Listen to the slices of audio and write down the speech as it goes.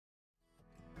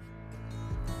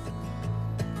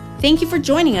Thank you for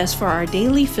joining us for our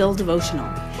Daily Fill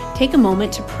devotional. Take a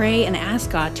moment to pray and ask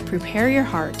God to prepare your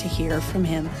heart to hear from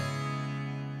Him.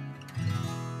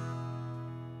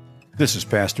 This is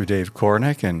Pastor Dave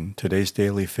Kornick, and today's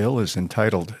Daily Fill is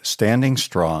entitled Standing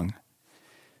Strong.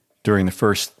 During the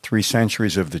first 3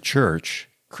 centuries of the Church,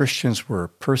 Christians were a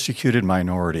persecuted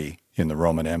minority in the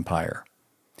Roman Empire.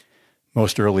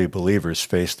 Most early believers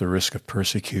faced the risk of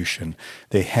persecution.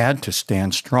 They had to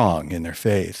stand strong in their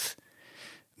faith.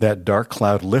 That dark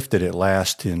cloud lifted at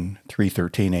last in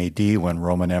 313 AD when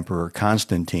Roman Emperor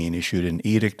Constantine issued an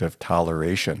edict of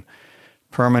toleration,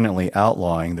 permanently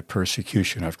outlawing the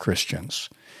persecution of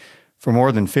Christians. For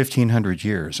more than 1,500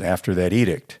 years after that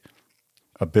edict,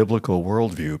 a biblical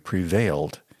worldview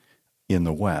prevailed in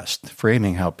the West,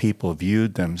 framing how people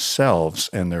viewed themselves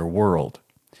and their world.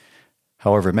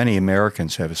 However, many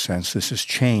Americans have a sense this has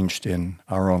changed in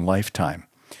our own lifetime.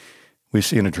 We've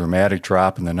seen a dramatic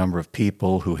drop in the number of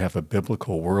people who have a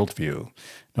biblical worldview.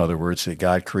 In other words, that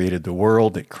God created the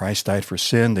world, that Christ died for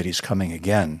sin, that He's coming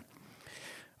again.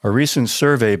 A recent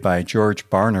survey by George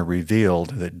Barna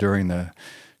revealed that during the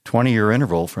 20-year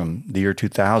interval from the year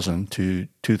 2000 to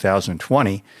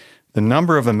 2020, the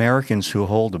number of Americans who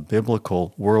hold a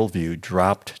biblical worldview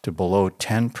dropped to below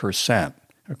 10%,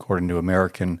 according to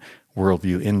American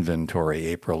Worldview Inventory,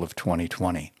 April of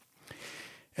 2020.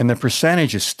 And the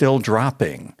percentage is still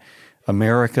dropping.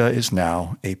 America is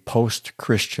now a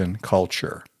post-Christian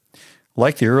culture.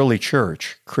 Like the early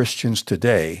church, Christians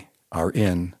today are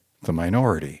in the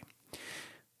minority.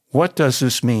 What does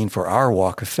this mean for our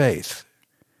walk of faith?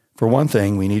 For one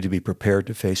thing, we need to be prepared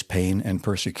to face pain and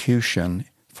persecution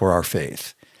for our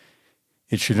faith.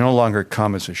 It should no longer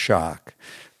come as a shock.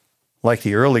 Like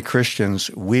the early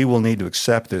Christians, we will need to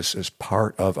accept this as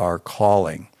part of our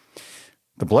calling.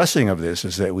 The blessing of this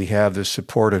is that we have the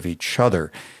support of each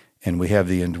other, and we have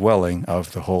the indwelling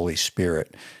of the Holy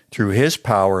Spirit. Through His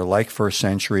power, like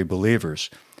first-century believers,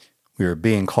 we are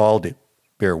being called to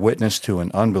bear witness to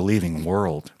an unbelieving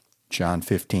world, John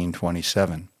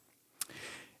 15:27.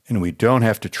 And we don't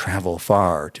have to travel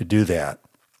far to do that.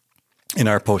 In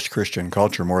our post-Christian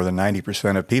culture, more than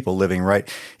 90% of people living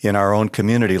right in our own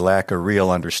community lack a real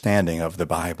understanding of the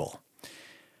Bible.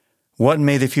 What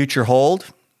may the future hold?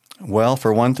 Well,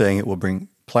 for one thing, it will bring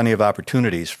plenty of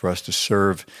opportunities for us to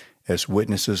serve as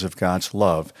witnesses of God's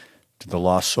love to the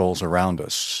lost souls around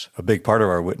us. A big part of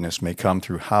our witness may come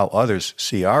through how others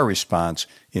see our response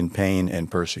in pain and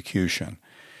persecution.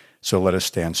 So let us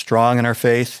stand strong in our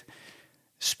faith.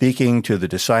 Speaking to the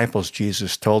disciples,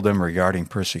 Jesus told them regarding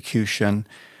persecution,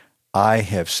 "I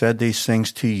have said these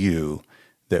things to you,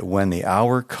 that when the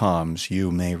hour comes,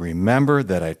 you may remember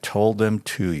that I told them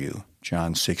to you."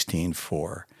 John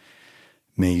 16:4.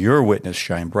 May your witness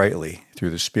shine brightly through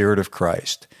the Spirit of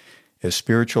Christ as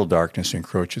spiritual darkness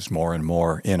encroaches more and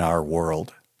more in our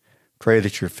world. Pray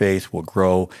that your faith will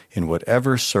grow in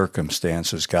whatever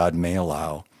circumstances God may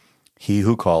allow. He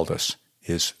who called us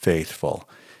is faithful.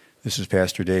 This is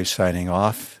Pastor Dave signing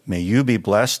off. May you be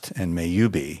blessed, and may you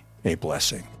be a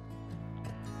blessing.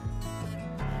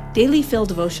 Daily Fill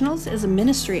Devotionals is a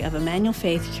ministry of Emmanuel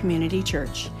Faith Community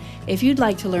Church. If you'd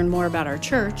like to learn more about our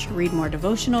church, read more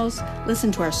devotionals,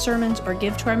 listen to our sermons, or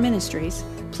give to our ministries,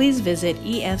 please visit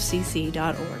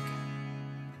efcc.org.